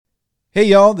Hey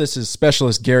y'all, this is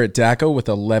Specialist Garrett Dacko with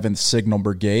 11th Signal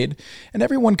Brigade, and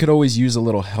everyone could always use a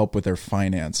little help with their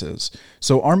finances.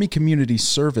 So Army Community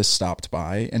Service stopped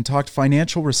by and talked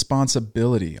financial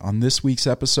responsibility on this week's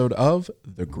episode of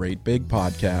The Great Big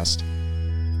Podcast.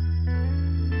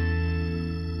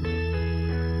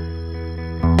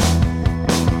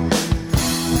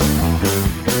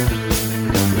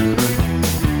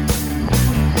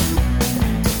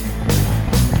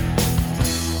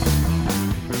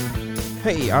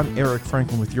 Hey, I'm Eric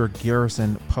Franklin with your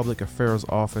Garrison Public Affairs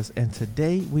Office, and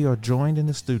today we are joined in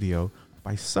the studio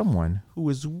by someone who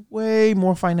is way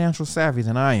more financial savvy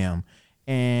than I am.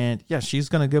 And yeah, she's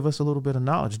going to give us a little bit of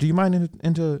knowledge. Do you mind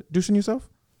introducing yourself?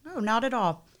 No, not at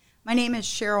all. My name is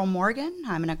Cheryl Morgan.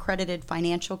 I'm an accredited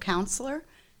financial counselor,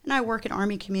 and I work at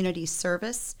Army Community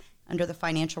Service under the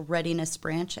Financial Readiness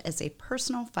Branch as a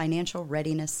personal financial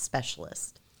readiness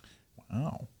specialist.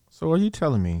 Wow. So are you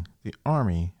telling me the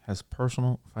Army has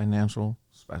personal financial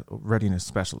readiness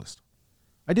specialist?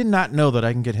 I did not know that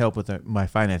I can get help with my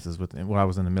finances while I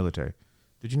was in the military.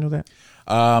 Did you know that?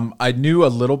 I knew a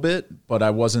little bit, but I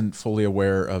wasn't fully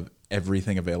aware of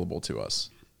everything available to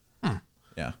us.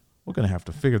 Yeah. We're going to have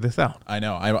to figure this out. I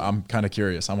know. I'm kind of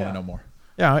curious. I want to know more.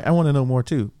 Yeah, I want to know more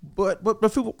too. But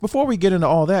before we get into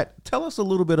all that, tell us a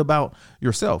little bit about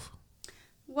yourself.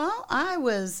 Well, I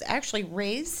was actually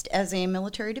raised as a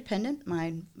military dependent.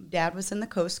 My dad was in the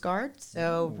Coast Guard,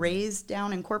 so raised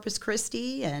down in Corpus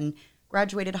Christi and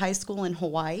graduated high school in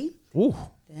Hawaii. Ooh.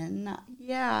 Then,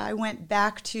 I went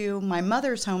back to my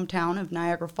mother's hometown of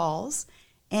Niagara Falls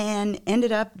and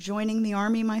ended up joining the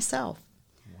Army myself.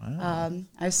 Wow.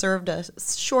 I served a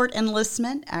short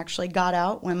enlistment, actually got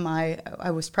out when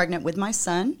I was pregnant with my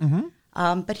son. Mm-hmm.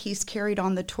 But he's carried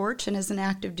on the torch and is an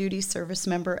active duty service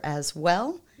member as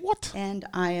well. What? And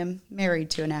I am married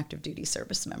to an active duty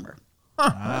service member.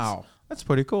 Huh, wow, that's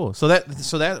pretty cool. So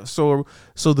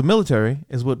the military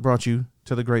is what brought you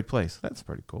to the great place. That's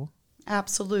pretty cool.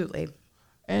 Absolutely.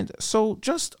 And so,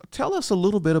 just tell us a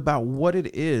little bit about what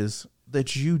it is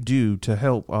that you do to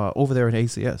help over there at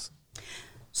ACS.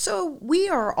 So we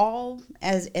are all,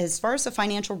 as far as the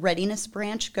financial readiness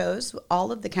branch goes,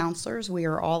 all of the counselors, we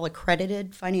are all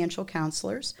accredited financial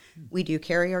counselors. We do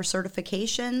carry our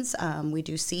certifications. We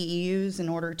do CEUs in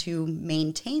order to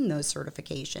maintain those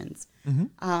certifications.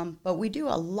 Mm-hmm. But we do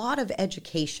a lot of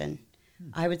education.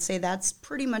 I would say that's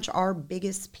pretty much our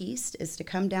biggest piece, is to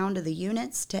come down to the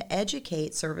units to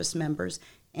educate service members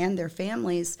and their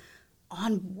families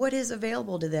on what is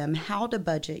available to them, how to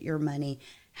budget your money,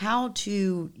 how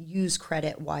to use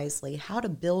credit wisely, how to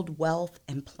build wealth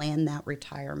and plan that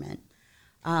retirement.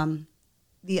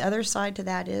 The other side to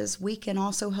that is we can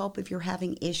also help if you're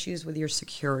having issues with your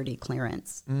security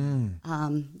clearance.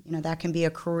 That can be a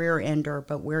career ender,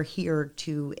 but we're here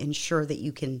to ensure that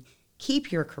you can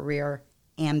keep your career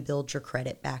and build your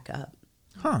credit back up.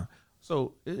 Huh.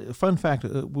 So, fun fact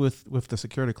with the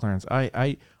security clearance,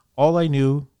 all I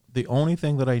knew, the only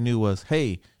thing that I knew was,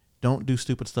 hey, don't do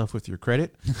stupid stuff with your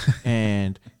credit,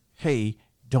 and hey,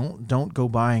 don't go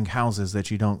buying houses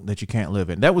that you can't live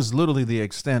in. That was literally the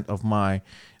extent of my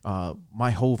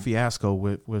whole fiasco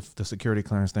with the security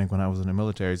clearance thing when I was in the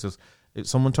military. It's just,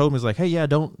 someone told me, it's like, hey, yeah,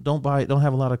 don't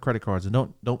have a lot of credit cards and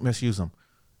don't misuse them.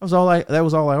 That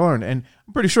was all I learned, and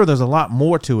I'm pretty sure there's a lot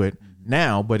more to it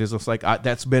now. But it's just like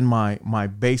that's been my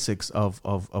basics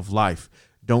of life.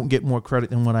 Don't get more credit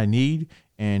than what I need.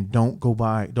 And don't go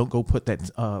put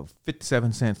that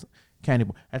 57 cents candy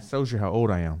bar. That shows you how old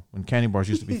I am. When candy bars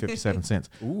used to be 57 cents.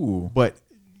 Ooh. But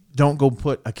don't go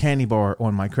put a candy bar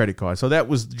on my credit card. So that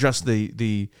was just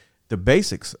the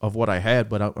basics of what I had.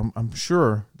 But I'm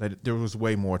sure that there was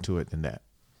way more to it than that.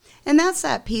 And that's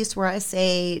that piece where I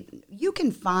say you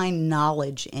can find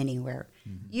knowledge anywhere.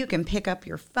 Mm-hmm. You can pick up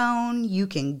your phone. You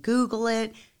can Google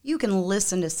it. You can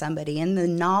listen to somebody, and the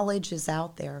knowledge is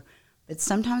out there. But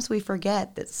sometimes we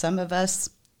forget that some of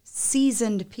us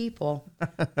seasoned people,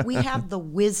 we have the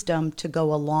wisdom to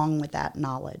go along with that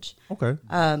knowledge. Okay.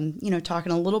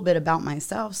 Talking a little bit about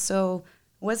myself. So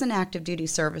I was an active duty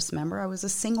service member. I was a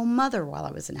single mother while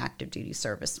I was an active duty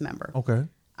service member. Okay.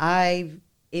 I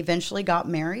eventually got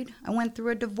married. I went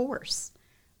through a divorce.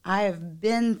 I have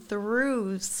been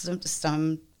through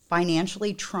some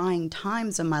financially trying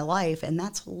times in my life, and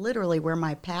that's literally where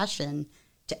my passion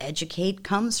to educate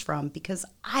comes from, because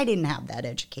I didn't have that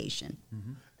education.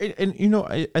 Mm-hmm. And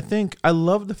I think I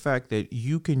love the fact that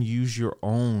you can use your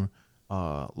own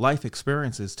life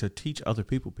experiences to teach other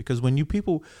people, because when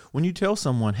you tell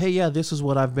someone, hey, yeah, this is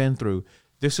what I've been through,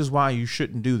 this is why you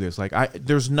shouldn't do this. Like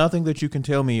there's nothing that you can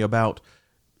tell me about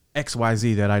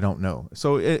XYZ that I don't know.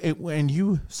 So when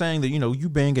you saying that, you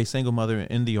being a single mother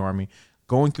in the Army,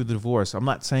 going through the divorce, I'm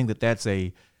not saying that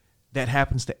that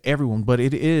happens to everyone, but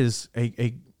it is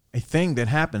a thing that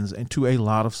happens to a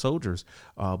lot of soldiers,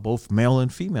 both male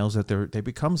and females, that they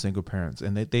become single parents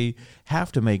and that they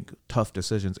have to make tough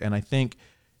decisions. And I think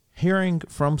hearing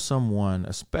from someone,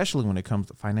 especially when it comes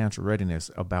to financial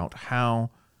readiness, about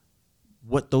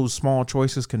what those small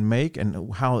choices can make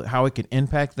and how it can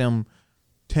impact them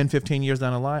 10, 15 years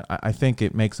down the line, I think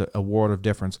it makes a world of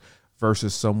difference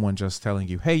versus someone just telling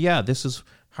you, hey, yeah, this is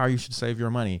how you should save your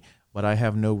money, but I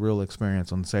have no real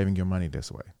experience on saving your money this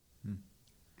way.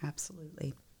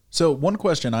 Absolutely. So one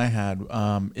question I had,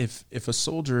 if a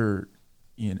soldier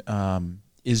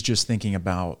is just thinking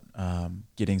about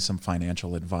getting some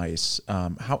financial advice,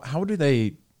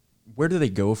 where do they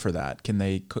go for that? Can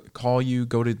they call you,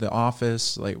 go to the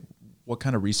office? Like, what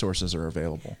kind of resources are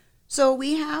available? So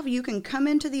you can come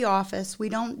into the office. We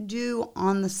don't do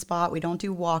on the spot. We don't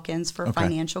do walk-ins for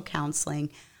financial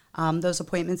counseling. Those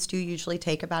appointments do usually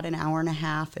take about an hour and a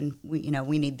half, and we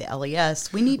need the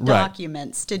LES. We need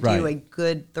documents to do a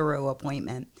good, thorough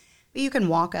appointment. But you can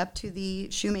walk up to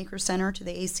the Shoemaker Center, to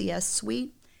the ACS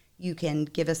suite. You can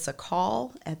give us a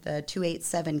call at the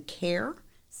 287-CARE,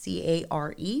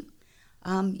 CARE.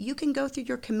 You can go through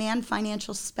your command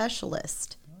financial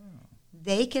specialist.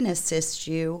 They can assist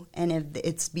you, and if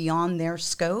it's beyond their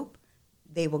scope,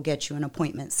 they will get you an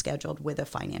appointment scheduled with a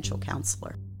financial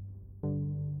counselor.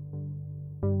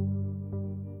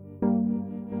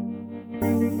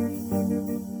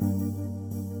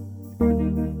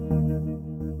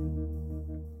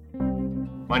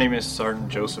 My name is Sergeant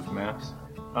Joseph Maps.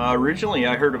 Originally,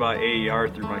 I heard about AER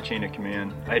through my chain of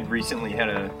command. I had recently had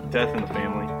a death in the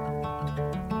family.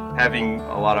 Having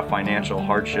a lot of financial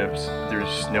hardships,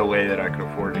 there's no way that I could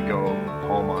afford to go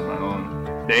home on my own.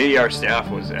 The AER staff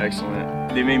was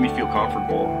excellent. They made me feel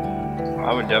comfortable.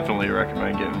 I would definitely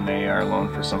recommend getting an AER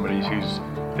loan for somebody who's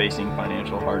facing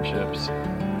financial hardships.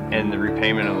 And the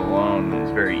repayment of the loan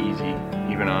is very easy,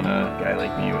 even on a guy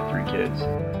like me with 3 kids.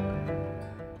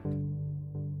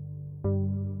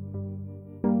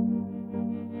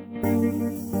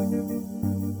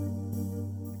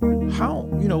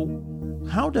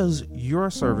 How does your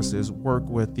services work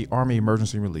with the Army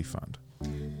Emergency Relief Fund?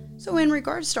 So in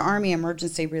regards to Army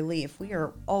Emergency Relief, we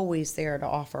are always there to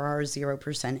offer our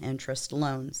 0% interest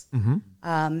loans.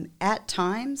 Mm-hmm. At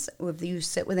times, if you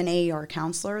sit with an AER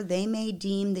counselor, they may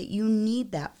deem that you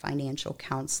need that financial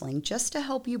counseling just to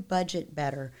help you budget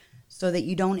better so that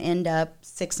you don't end up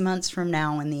 6 months from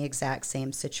now in the exact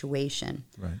same situation.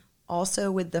 Right. Also,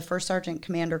 with the First Sergeant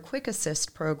Commander Quick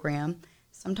Assist program,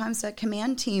 sometimes that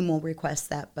command team will request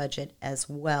that budget as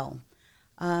well.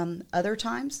 Other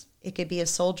times, it could be a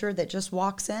soldier that just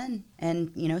walks in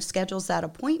and, schedules that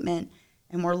appointment,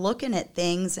 and we're looking at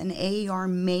things, and AER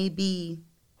may be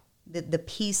the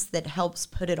piece that helps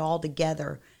put it all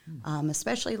together,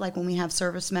 especially like when we have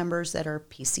service members that are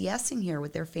PCSing here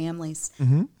with their families,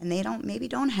 and they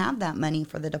don't have that money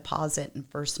for the deposit and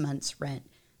first month's rent.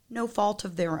 No fault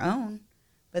of their own,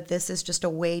 but this is just a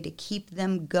way to keep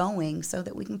them going so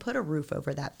that we can put a roof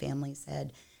over that family's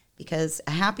head, because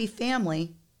a happy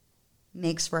family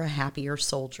makes for a happier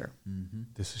soldier. Mm-hmm.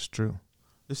 This is true.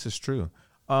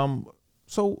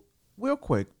 So real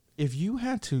quick, if you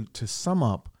had to sum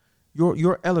up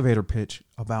your elevator pitch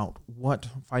about what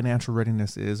financial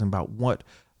readiness is and about what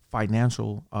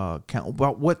financial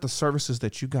about what the services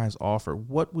that you guys offer,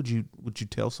 what would you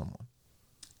tell someone?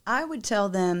 I would tell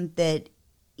them that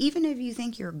even if you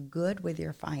think you're good with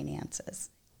your finances,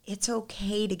 it's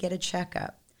okay to get a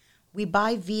checkup. We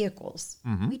buy vehicles.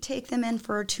 Mm-hmm. We take them in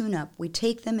for a tune-up. We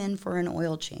take them in for an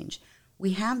oil change.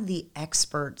 We have the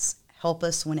experts help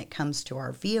us when it comes to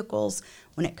our vehicles,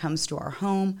 when it comes to our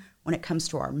home, when it comes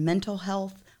to our mental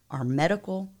health, our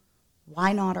medical.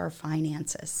 Why not our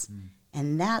finances?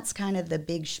 And that's kind of the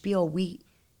big spiel. We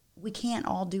can't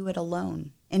all do it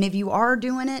alone. And if you are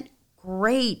doing it,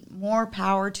 great, more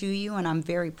power to you, and I'm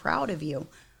very proud of you.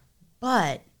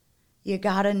 But you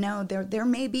got to know there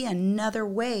may be another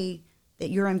way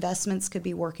that your investments could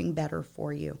be working better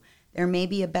for you. There may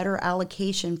be a better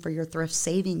allocation for your thrift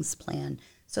savings plan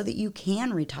so that you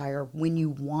can retire when you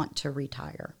want to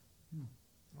retire.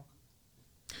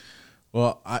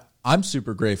 Well, I'm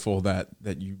super grateful that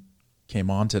you came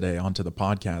on today onto the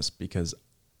podcast, because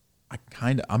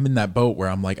I'm in that boat where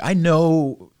I'm like, I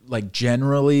know like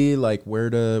generally like where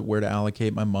to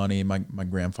allocate my money. My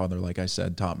grandfather, like I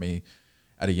said, taught me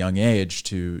at a young age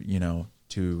to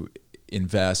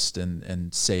invest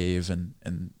and save and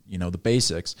the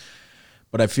basics.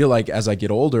 But I feel like as I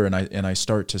get older and I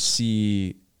start to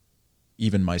see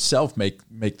even myself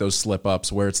make those slip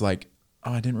ups where it's like,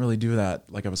 oh, I didn't really do that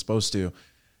like I was supposed to.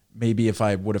 Maybe if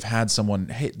I would have had someone,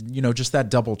 hey, just that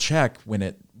double check when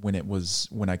I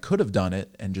could have done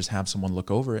it, and just have someone look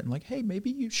over it and like, hey,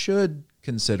 maybe you should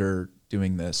consider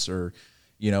doing this, or,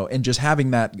 and just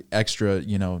having that extra,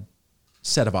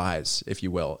 set of eyes, if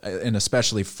you will, and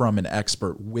especially from an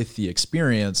expert with the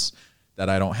experience that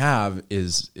I don't have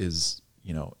is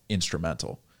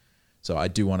instrumental. So I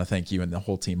do want to thank you and the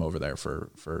whole team over there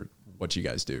for what you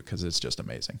guys do, because it's just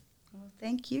amazing.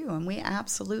 Thank you. And we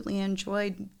absolutely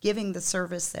enjoyed giving the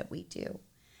service that we do.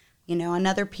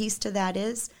 Another piece to that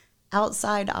is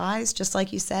outside eyes, just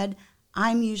like you said,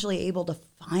 I'm usually able to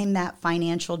find that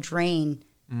financial drain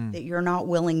that you're not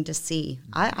willing to see.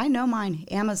 I know mine,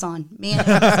 Amazon, me and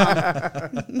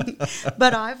Amazon.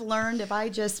 But I've learned if I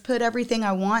just put everything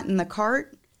I want in the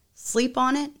cart, sleep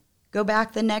on it, go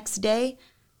back the next day,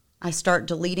 I start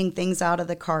deleting things out of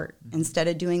the cart instead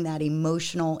of doing that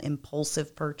emotional,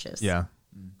 impulsive purchase. Yeah.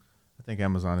 I think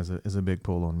Amazon is a big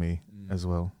pull on me as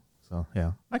well. So,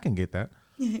 yeah, I can get that.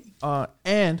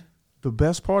 And the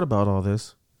best part about all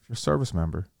this, if you're a service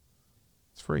member,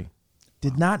 it's free.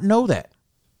 Did not know that.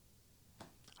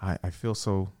 I feel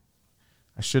so,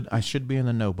 I should be in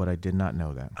the know, but I did not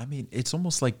know that. I mean, it's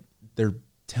almost like they're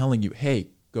telling you, hey,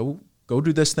 go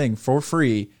do this thing for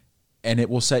free, and it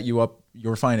will set you up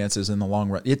your finances in the long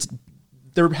run.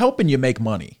 They're helping you make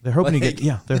money. They're hoping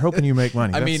they're hoping you make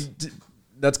money. I mean,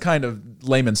 that's kind of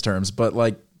layman's terms, but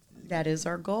like, that is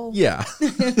our goal. Yeah.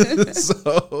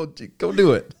 So go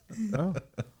do it. Oh.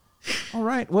 All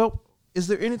right. Well, is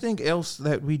there anything else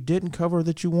that we didn't cover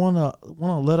that you wanna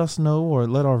let us know or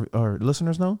let our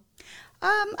listeners know?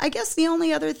 I guess the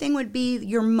only other thing would be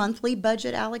your monthly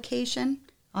budget allocation.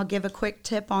 I'll give a quick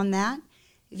tip on that.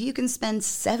 If you can spend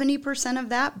 70% of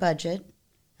that budget,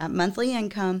 that monthly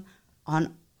income,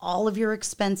 on all of your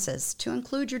expenses, to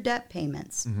include your debt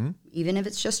payments, even if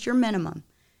it's just your minimum,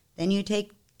 then you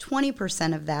take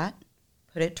 20% of that,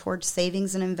 put it towards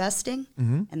savings and investing,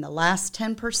 and the last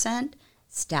 10%,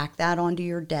 stack that onto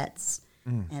your debts.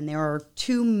 And there are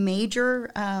two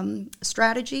major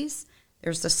strategies.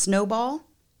 There's the snowball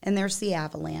and there's the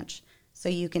avalanche. So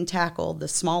you can tackle the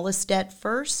smallest debt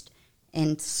first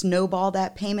and snowball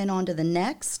that payment onto the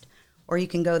next, or you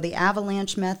can go the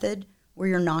avalanche method where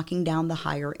you're knocking down the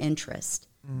higher interest.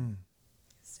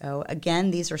 So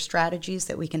again, these are strategies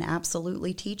that we can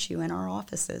absolutely teach you in our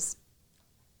offices.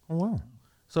 Oh, wow.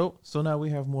 So now we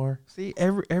have more. See,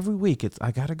 every week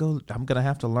I'm gonna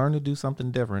have to learn to do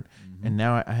something different, and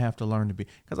now I have to learn to be,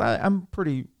 because I'm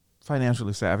pretty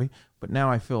financially savvy, but now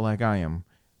I feel like I am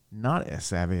not as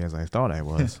savvy as I thought I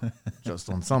was, just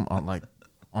on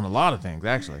a lot of things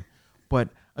actually. But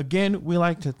again, we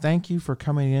like to thank you for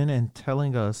coming in and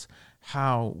telling us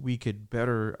how we could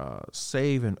better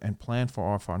save and plan for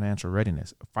our financial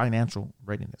readiness.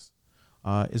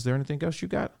 Is there anything else you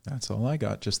got? That's all I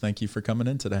got. Just thank you for coming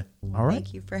in today. All right.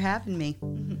 Thank you for having me.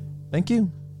 Thank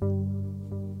you.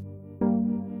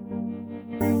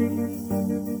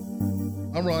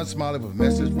 I'm Ron Smiley with a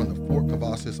message from the Fort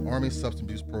Cavazos Army Substance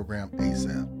Abuse Program,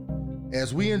 ASAP.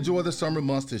 As we enjoy the summer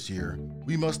months this year,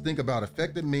 we must think about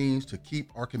effective means to keep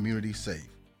our community safe.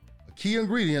 A key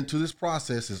ingredient to this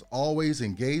process is always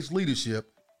engaged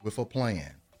leadership with a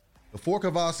plan. The Fort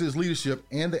Cavazos leadership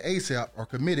and the ASAP are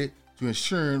committed to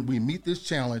ensuring we meet this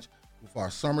challenge with our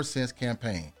Summer Sense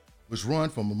campaign, which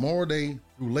runs from Memorial Day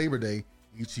through Labor Day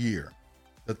each year.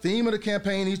 The theme of the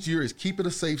campaign each year is Keep It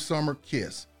a Safe Summer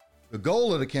KISS. The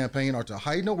goal of the campaign are to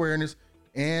heighten awareness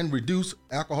and reduce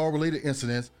alcohol-related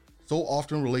incidents so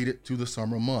often related to the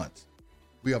summer months.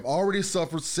 We have already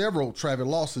suffered several traffic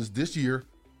losses this year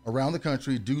around the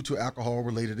country due to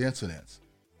alcohol-related incidents.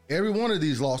 Every one of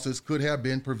these losses could have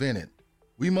been prevented.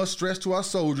 We must stress to our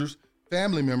soldiers,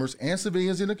 family members, and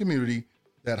civilians in the community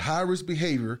that high-risk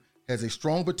behavior has a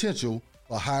strong potential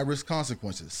for high-risk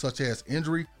consequences, such as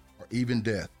injury or even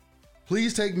death.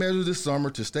 Please take measures this summer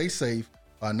to stay safe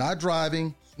by not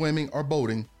driving, swimming, or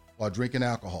boating while drinking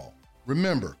alcohol.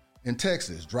 Remember, in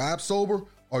Texas, drive sober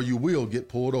or you will get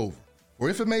pulled over. For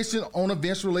information on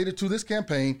events related to this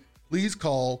campaign, please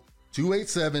call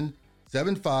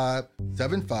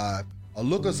 287-7575 or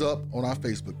look us up on our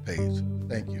Facebook page.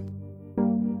 Thank you.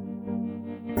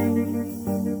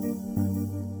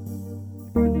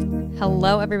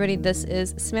 Hello, everybody. This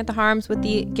is Samantha Harms with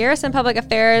the Garrison Public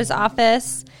Affairs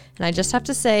Office. And I just have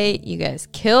to say, you guys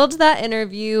killed that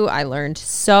interview. I learned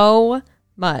so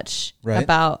much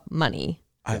about money.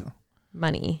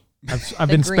 Money. I've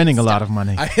been green spending a lot stuff. of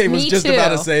money. I was Me just about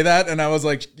to too. say that, and I was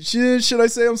like, should I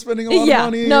say I'm spending a lot of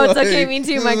money? No, it's Like- okay. Me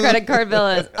too. My credit card bill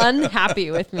is unhappy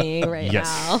with me right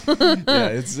Yes. now. Yeah,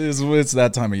 it's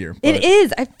that time of year. It but-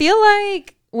 is. I feel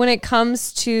like when it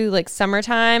comes to like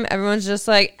summertime, everyone's just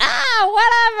like,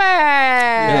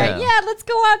 whatever. Yeah, let's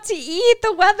go out to eat.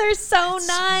 The weather's so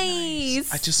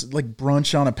nice. I just like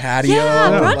brunch on a patio.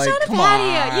 Yeah, brunch like, on a come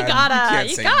patio. on. You gotta. can't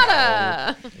You say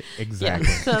gotta. Yeah. Exactly.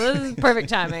 So this is perfect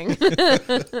timing.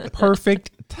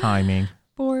 Perfect timing.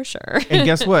 For sure. And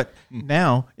guess what?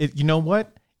 Now, you know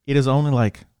what? It is only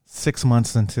like 6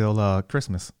 months until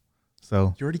Christmas.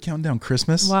 So You're already counting down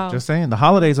Christmas? Wow. just saying, the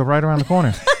holidays are right around the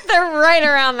corner. They're right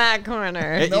around that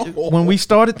corner. When we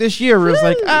started this year, it was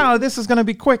like, oh, this is going to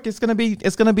be quick. It's going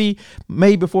to be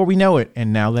May before we know it.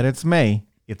 And now that it's May,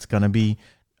 it's going to be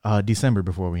December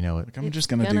before we know it. I'm just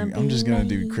gonna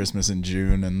do Christmas in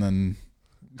June, and then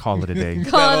Call it a day.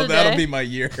 Call it a that'll day. be my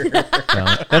year.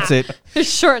 No, that's it.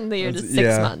 Shorten the year to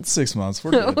 6 months. 6 months.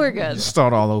 We're good. We're good.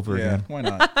 Start all over Yeah, again. why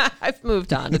not? I've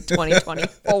moved on to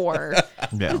 2024.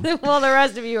 Yeah. Well, the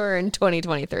rest of you are in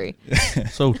 2023.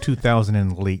 So 2000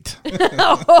 and late.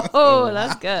 Oh,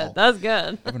 that's good. That's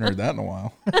good. I haven't heard that in a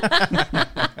while.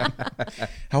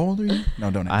 How old are you?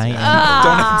 No, don't answer. I that. am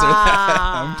Don't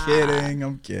answer that.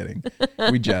 I'm kidding.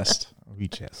 We jest.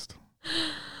 rechest.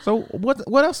 So what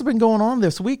else has been going on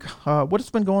this week? What has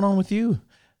been going on with you,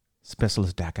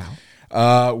 Specialist Dackow?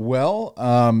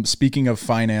 Speaking of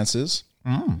finances,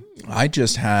 I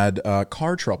just had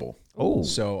car trouble. Oh.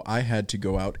 So I had to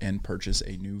go out and purchase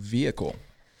a new vehicle.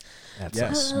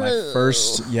 That's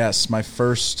My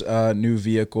first new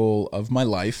vehicle of my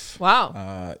life.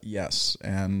 Wow. Yes,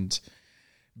 and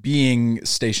being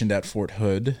stationed at Fort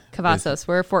Hood. Cavazos.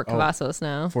 We're Fort Cavazos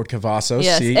now. Fort Cavazos.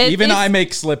 Yes, See, it even is- I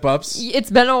make slip-ups.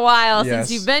 It's been a while Yes.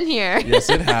 since you've been here. Yes,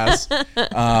 it has.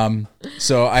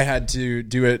 So I had to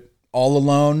do it all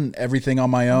alone, everything on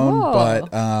my own, Oh.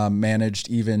 but managed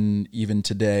even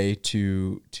today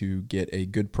to get a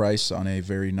good price on a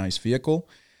very nice vehicle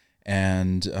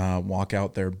and walk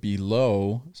out there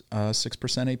below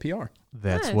 6% APR.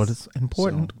 That's Nice. what is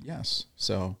important. So, yes.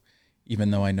 So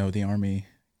even though I know the Army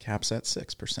caps at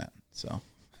 6%, so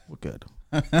We're good.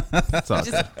 That's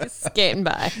awesome. Just skating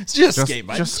by. it's just Just- skate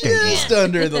by, just skate by. just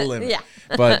under the limit. Yeah.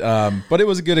 But it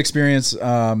was a good experience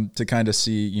to kind of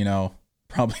see,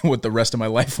 probably what the rest of my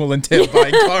life will entail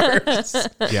buying cars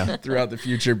Yeah. throughout the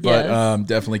future. But Yes.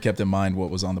 definitely kept in mind what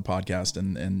was on the podcast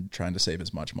and trying to save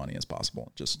as much money as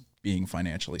possible, just being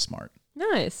financially smart.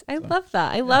 Nice. I love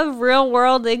that. I love real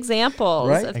world examples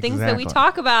Right? of things that we Exactly.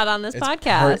 talk about on this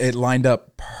podcast. It lined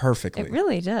up perfectly. It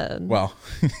really did. Well,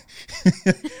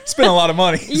 spent a lot of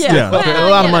money. Yeah. Yeah. Well,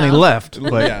 a lot of money you know. left.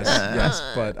 But Yes,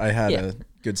 but I had Yeah. a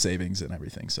good savings and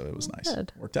everything, so it was nice.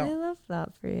 Good. Worked I out. love that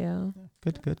for you.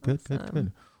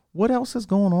 Good. What else is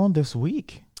going on this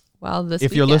week? Well,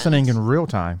 If you're listening in real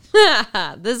time.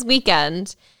 this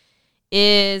weekend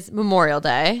is Memorial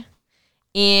Day.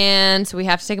 And so we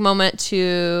have to take a moment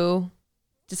to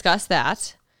discuss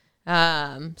that.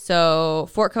 So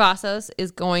Fort Cavazos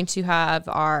is going to have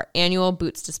our annual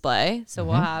boots display. So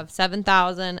we'll have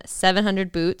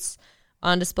 7,700 boots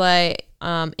on display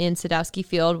in Sadowski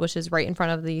Field, which is right in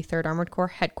front of the 3rd Armored Corps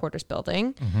headquarters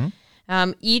building.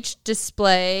 Each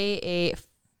display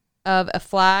of a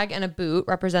flag and a boot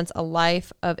represents a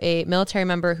life of a military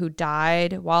member who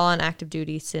died while on active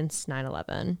duty since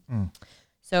 9/11.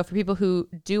 So for people who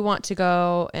do want to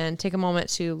go and take a moment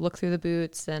to look through the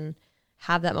boots and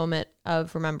have that moment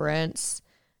of remembrance,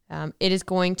 it is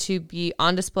going to be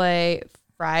on display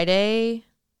Friday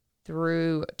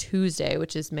through Tuesday,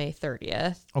 which is May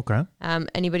 30th. Okay.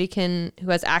 Anybody who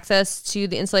has access to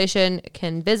the installation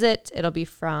can visit. It'll be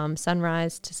from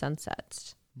sunrise to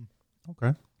sunset.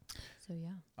 Okay. So yeah.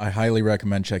 I highly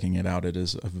recommend checking it out. It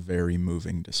is a very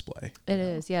moving display. It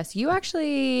is, yes. You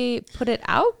actually put it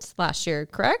out last year,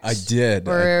 correct? I did.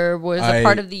 Or was a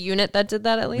part of the unit that did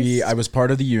that at least? I was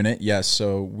part of the unit, yes.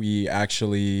 So we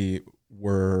actually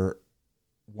were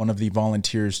one of the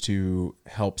volunteers to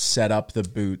help set up the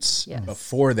boots Yes.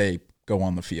 before they go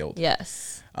on the field.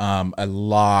 Yes. A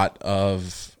lot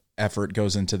of effort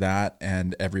goes into that,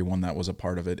 and everyone that was a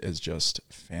part of it is just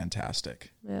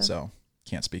fantastic. Yeah. So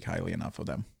can't speak highly enough of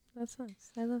them. That's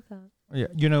nice. I love that. Yeah,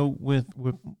 with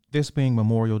this being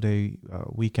Memorial Day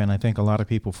weekend, I think a lot of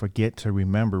people forget to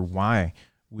remember why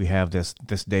we have this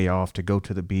day off to go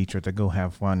to the beach or to go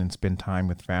have fun and spend time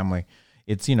with family.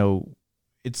 It's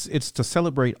it's to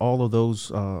celebrate all of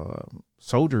those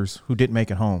soldiers who didn't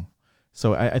make it home.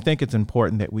 So I think it's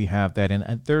important that we have that.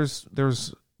 And there's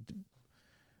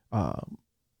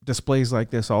displays like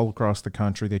this all across the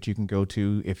country that you can go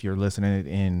to. If you're listening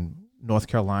in North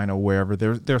Carolina or wherever,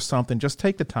 there's something. Just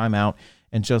take the time out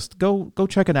and just go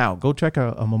check it out. Go check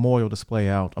a memorial display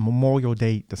out, a Memorial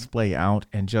Day display out,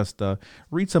 and just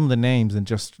read some of the names and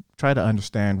just try to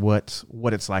understand what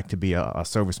it's like to be a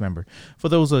service member. For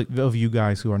those of you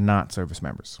guys who are not service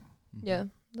members. Yeah,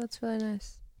 that's really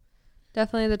nice.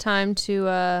 Definitely the time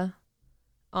to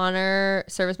honor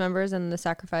service members and the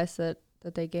sacrifice that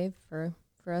they gave for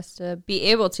us to be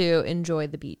able to enjoy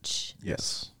the beach.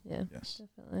 Yes. Yeah, Yes.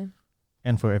 definitely.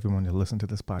 And for everyone to listen to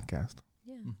this podcast.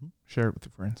 Yeah. Share it with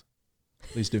your friends,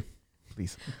 Please do.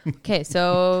 please. Okay,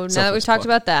 so now that we've Selfless talked plug.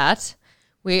 about that,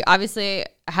 we obviously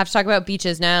have to talk about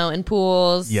beaches now and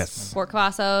pools. Yes. Fort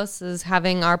Cavazos is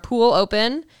having our pool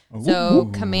open. So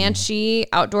Comanche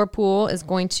Outdoor Pool is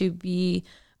going to be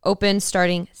open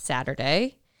starting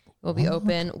Saturday. Will be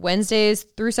open Wednesdays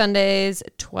through Sundays,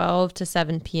 12 to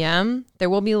 7 p.m. There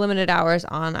will be limited hours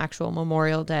on actual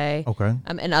Memorial Day Okay.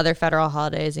 and other federal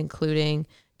holidays, including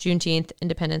Juneteenth,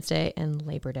 Independence Day, and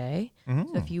Labor Day. So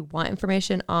if you want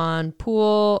information on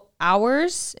pool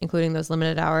hours, including those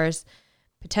limited hours,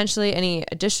 potentially any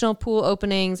additional pool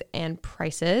openings and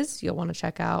prices, you'll want to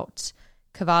check out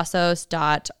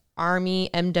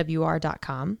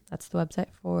cavazos.armymwr.com. That's the website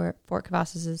for Fort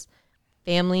Cavazos'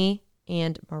 Family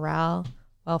and Morale,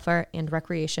 Welfare, and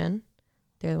Recreation.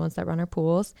 They're the ones that run our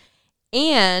pools.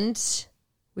 And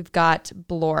we've got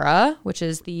Blora, which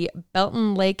is the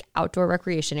Belton Lake Outdoor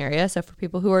Recreation Area. So for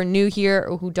people who are new here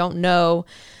or who don't know,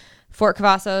 Fort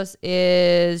Cavazos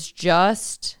is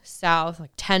just south,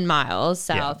 like 10 miles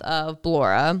south of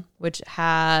Blora, which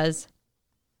has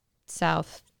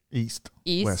East,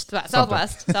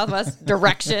 southwest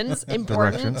directions, important.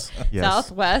 Directions, yes.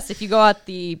 Southwest. If you go out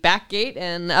the back gate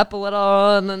and up a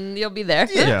little, and then you'll be there.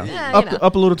 Yeah. you know.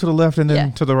 Up a little to the left and then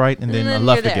Yeah. to the right and then, then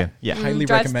left you're there. again. Yeah. Highly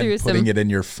drives recommend through putting some- it in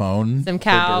your phone. Some for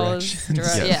cows.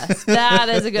 directions. Yes, that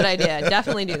is a good idea.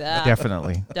 Definitely do that.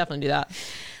 Definitely. Definitely do that.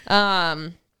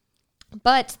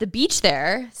 But the beach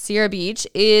there, Sierra Beach,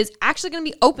 is actually going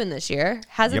to be open this year.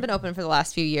 Hasn't been open for the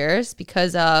last few years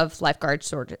because of lifeguard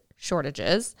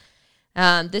shortages.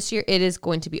 This year it is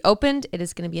going to be opened. It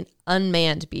is going to be an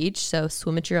unmanned beach, so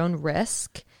swim at your own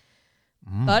risk.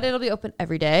 But it'll be open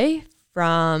every day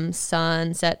from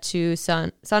sunset to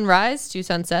sunrise to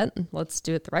sunset. Let's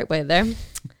do it the right way there.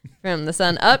 From the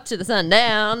sun up to the sun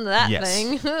down, that Yes.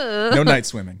 thing. No night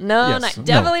swimming. Yes.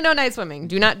 Definitely no night swimming.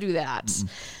 Do not do that.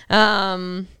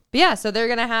 But yeah, so they're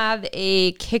going to have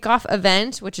a kickoff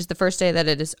event, which is the first day that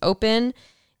it is open.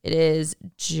 It is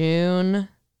June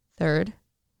 3rd.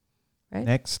 Right?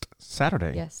 Next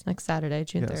Saturday. Yes, next Saturday,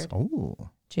 June 3rd. Oh.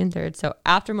 June 3rd. So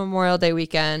after Memorial Day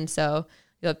weekend. So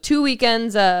you'll have 2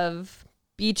 weekends of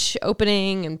beach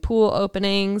opening and pool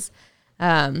openings.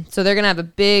 So they're going to have a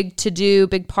big to-do,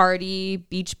 big party,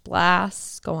 beach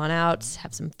blasts, go on out,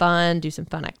 have some fun, do some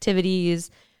fun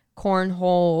activities,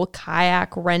 cornhole,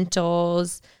 kayak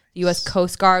rentals. The U.S.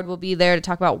 Coast Guard will be there to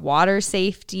talk about water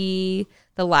safety.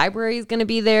 The library is going to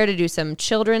be there to do some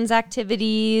children's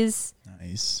activities.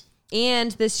 Nice.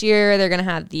 And this year, they're going to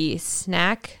have the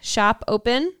snack shop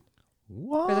open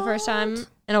What? for the first time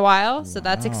in a while. So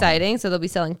that's exciting. So they'll be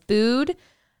selling food,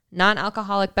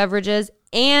 non-alcoholic beverages,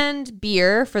 and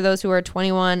beer for those who are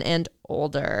 21 and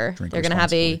older. Drink They're going to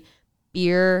have a responsibly.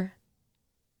 beer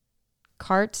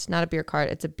cart, not a beer cart.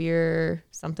 It's a beer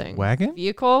something. Wagon?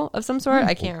 Vehicle of some sort.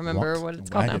 I can't remember what it's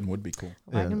called now. Wagon would be cool.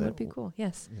 A wagon Yeah, would be cool.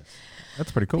 Yes.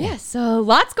 That's pretty cool. Yeah. So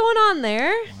lots going on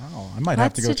there. Wow. I might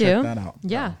have to Lots go to check do. that out.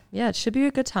 Yeah. Yeah. It should be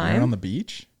a good You're time. on the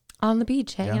beach? On the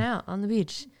beach, hanging out on the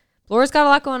beach. Blora's got a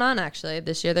lot going on, actually.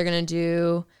 This year they're going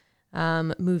to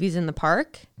do movies in the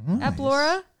park at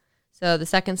Blora. So the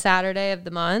second Saturday of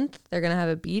the month, they're going to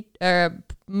have a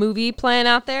movie playing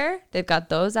out there. They've got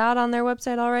those out on their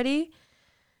website already.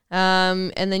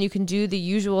 And then you can do the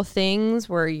usual things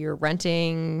where you're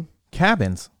renting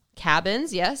Cabins.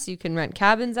 cabins. Yes, you can rent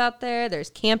cabins out there. There's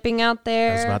camping out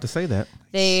there. I was about to say that.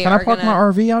 They Can I are park gonna- my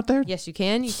RV out there? Yes, you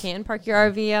can. You can park your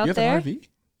RV out You have there. an RV?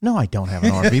 No, I don't have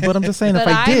an RV, but I'm just saying if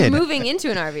But I I'm did. moving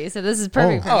into an RV, so this is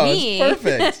perfect for Oh, me. it's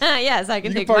perfect. Yes, I can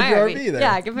You can take park my your RV. RV there.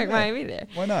 Yeah, I can park my RV there.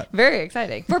 Why not? Very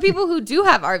exciting. For people who do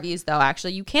have RVs, though,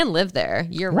 actually, you can live there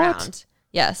year What? round.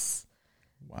 Yes.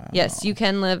 Wow. Yes, you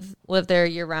can live there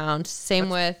year round.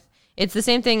 It's the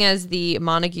same thing as the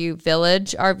Montague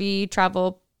Village RV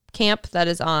travel camp that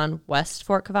is on West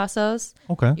Fort Cavazos.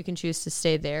 Okay. You can choose to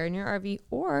stay there in your RV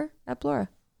or at Blora.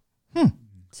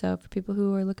 So for people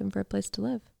who are looking for a place to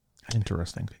live,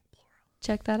 Interesting.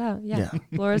 check that out. Yeah, Yeah.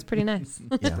 Blora's pretty nice.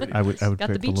 Yeah, I would Got the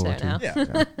pick beach Valora there now.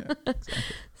 too. Yeah.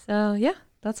 So yeah,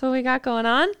 that's what we got going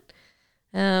on.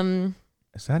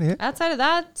 Is that it? Outside of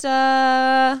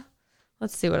that,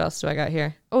 let's see, what else do I got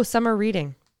here? Oh, summer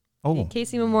reading. Oh,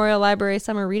 Casey Memorial Library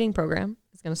Summer Reading Program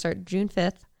is going to start June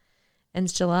 5th,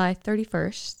 ends July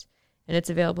 31st, and it's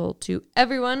available to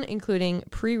everyone, including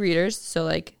pre-readers, so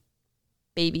like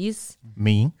babies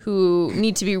me. who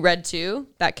need to be read to,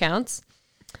 that counts,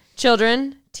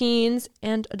 children, teens,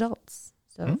 and adults.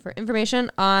 So for information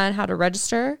on how to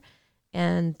register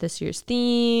and this year's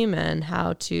theme and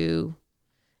how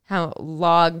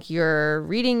log your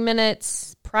reading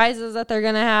minutes, prizes that they're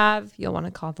going to have, you'll want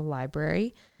to call the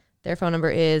library. Their phone number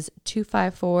is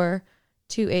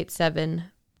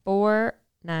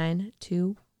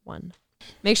 254-287-4921.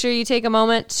 Make sure you take a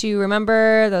moment to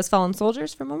remember those fallen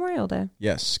soldiers for Memorial Day.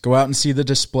 Yes, go out and see the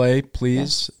display,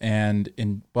 please,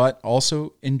 but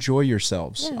also enjoy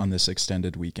yourselves on this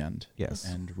extended weekend. Yes.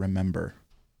 And remember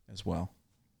as well.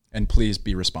 And please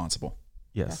be responsible.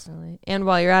 Yes. Definitely. And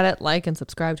while you're at it, like and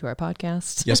subscribe to our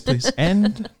podcast. Yes, please.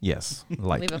 And yes,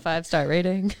 like. Leave a 5-star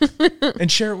rating. And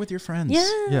share it with your friends.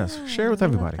 Yes. Share with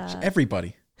everybody.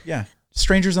 Everybody. Yeah.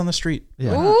 Strangers on the street.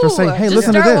 Yeah. Ooh, Just say, hey, just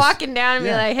listen to start this. walking down and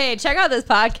be like, hey, check out this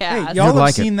podcast. Hey, y'all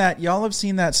like y'all have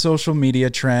seen that social media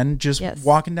trend, just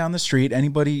walking down the street.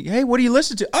 Anybody, hey, what do you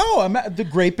listen to? Oh, I'm at the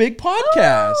Great Big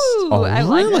Podcast. Ooh, Oh, I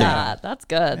like really? that. That's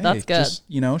good. Hey, That's good. Just,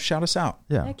 shout us out.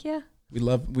 Yeah. Heck yeah. We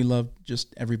love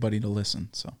just everybody to listen.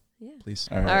 So please.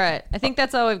 All right. I think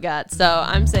that's all we've got. So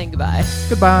I'm saying goodbye.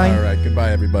 Goodbye. All right.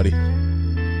 Goodbye, everybody.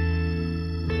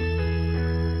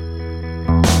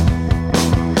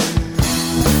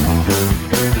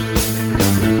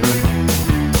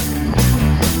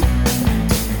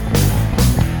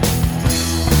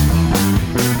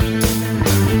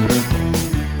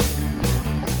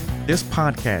 This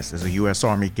podcast is a U.S.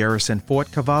 Army Garrison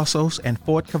Fort Cavazos and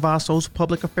Fort Cavazos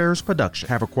Public Affairs production.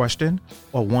 Have a question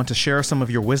or want to share some of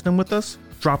your wisdom with us?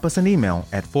 Drop us an email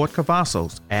at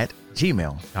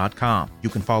fortcavazos@gmail.com. You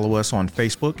can follow us on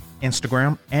Facebook,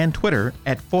 Instagram, and Twitter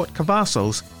at Fort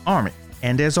Cavazos Army.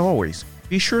 And as always,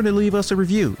 be sure to leave us a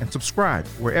review and subscribe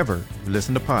wherever you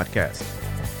listen to podcasts.